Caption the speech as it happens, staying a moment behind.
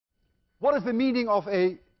What is the meaning of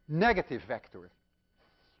a negative vector?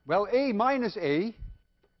 Well, a minus a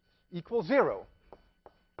equals 0.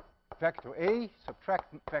 Vector a,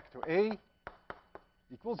 subtract vector a,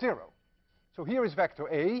 equals 0. So here is vector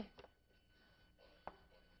a.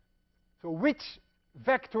 So which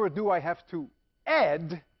vector do I have to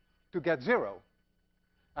add to get 0?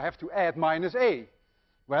 I have to add minus a.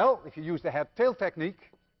 Well, if you use the head-tail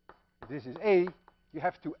technique, this is a, you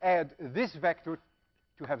have to add this vector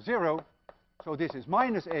to have 0. So this is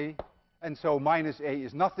minus a, and so minus a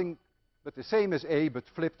is nothing but the same as a, but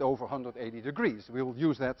flipped over 180 degrees. We will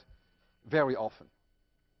use that very often.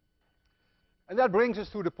 And that brings us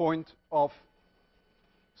to the point of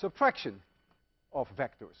subtraction of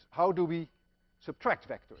vectors. How do we subtract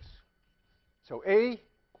vectors? So a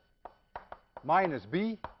minus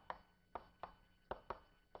b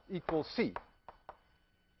equals c.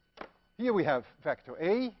 Here we have vector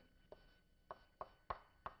a,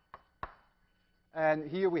 and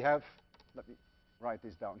here we have, let me write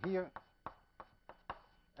this down here,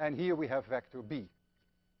 and here we have vector b.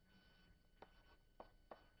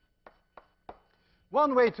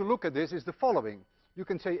 One way to look at this is the following. You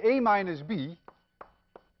can say a minus b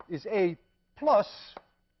is a plus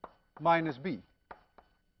minus b.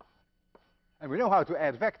 And we know how to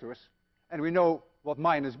add vectors, and we know what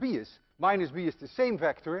minus b is. Minus b is the same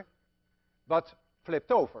vector, but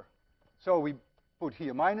flipped over. So we put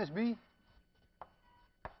here minus b.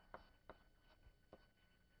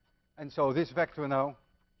 And so this vector now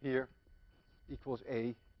here equals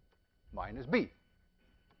a minus b.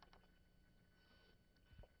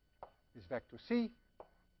 This vector c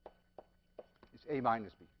is a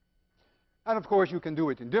minus b. And of course you can do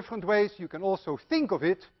it in different ways. You can also think of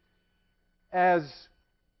it as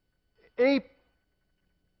a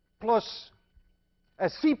plus,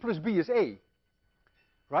 as c plus b is a.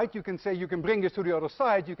 Right? You can say, you can bring this to the other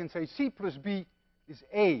side. You can say c plus b is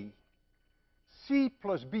a. C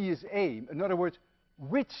plus b is a. In other words,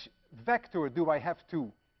 which vector do I have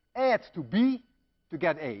to add to b to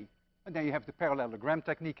get a? And then you have the parallelogram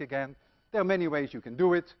technique again. There are many ways you can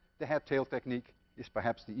do it. The head-tail technique is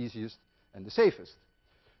perhaps the easiest and the safest.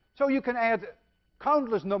 So you can add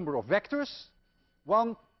countless number of vectors,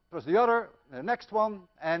 one plus the other, the next one,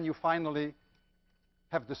 and you finally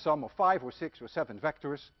have the sum of 5 or 6 or 7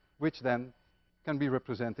 vectors, which then can be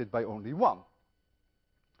represented by only one.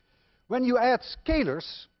 When you add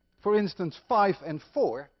scalars, for instance 5 and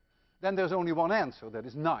 4, then there's only one answer, that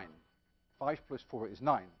is 9. 5 plus 4 is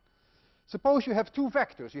 9. Suppose you have two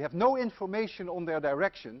vectors. You have no information on their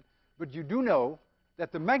direction, but you do know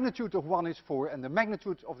that the magnitude of one is 4 and the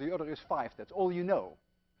magnitude of the other is 5. That's all you know.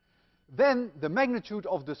 Then the magnitude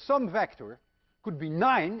of the sum vector could be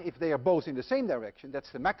 9 if they are both in the same direction.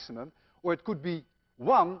 That's the maximum. Or it could be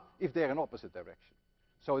 1 if they're in opposite direction.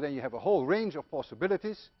 So then you have a whole range of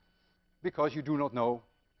possibilities because you do not know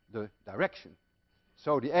the direction.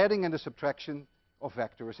 So the adding and the subtraction of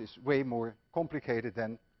vectors is way more complicated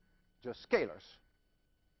than just scalars.